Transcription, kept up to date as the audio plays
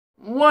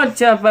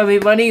What's up,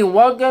 everybody?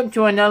 Welcome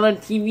to another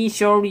TV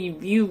show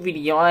review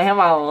video. I have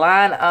a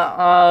lot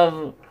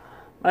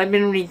I've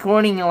been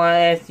recording a lot,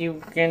 as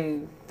you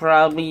can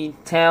probably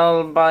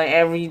tell by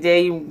every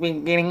day we've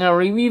been getting a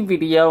review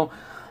video.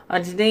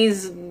 On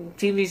today's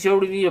TV show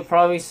review, you've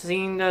probably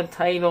seen the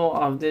title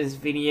of this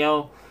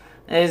video,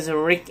 is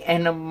Rick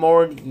and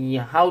Morty.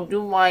 How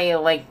do I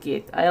like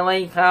it? I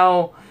like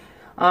how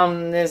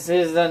this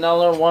is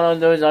another one of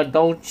those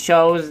adult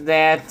shows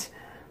that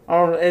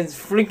it's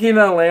freaking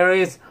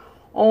hilarious.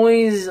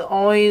 Always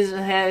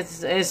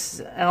has its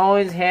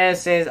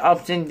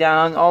ups and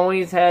downs.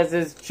 Always has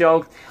its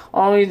jokes.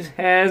 Always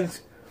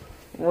has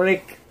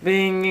Rick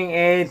being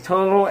a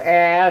total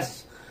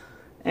ass,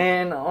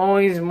 and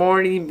always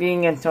Morty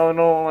being a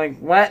total like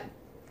what.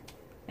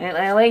 And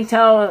I liked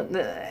how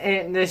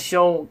this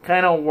show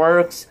kind of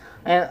works.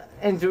 And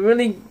it's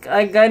really,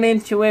 I got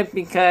into it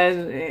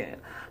because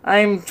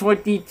I'm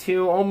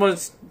 22,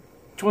 almost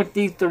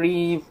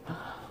 23.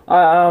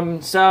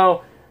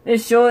 So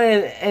this show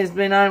has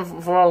been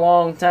on for a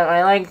long time.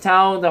 I liked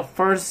how the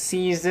first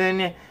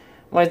season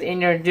was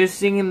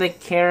introducing the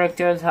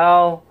characters.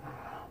 How,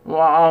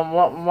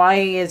 why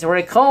is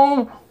Rick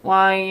home?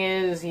 Why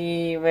is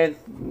he with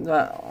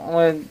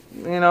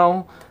you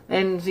know?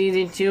 In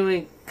season 2,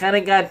 it kind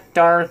of got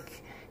dark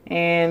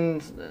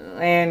and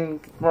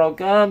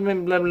broke up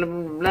and blah blah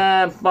blah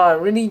blah. But I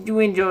really do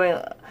enjoy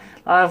it.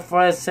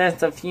 For a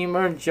sense of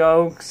humor,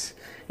 jokes,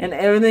 and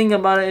everything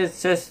about it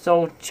is just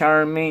so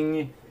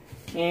charming,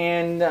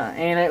 and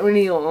I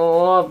really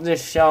love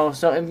this show.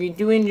 So if you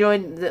do enjoy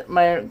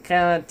my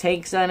kind of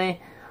takes on it,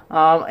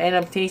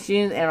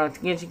 adaptations, and I'll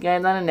catch you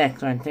guys on the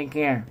next one. Take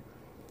care.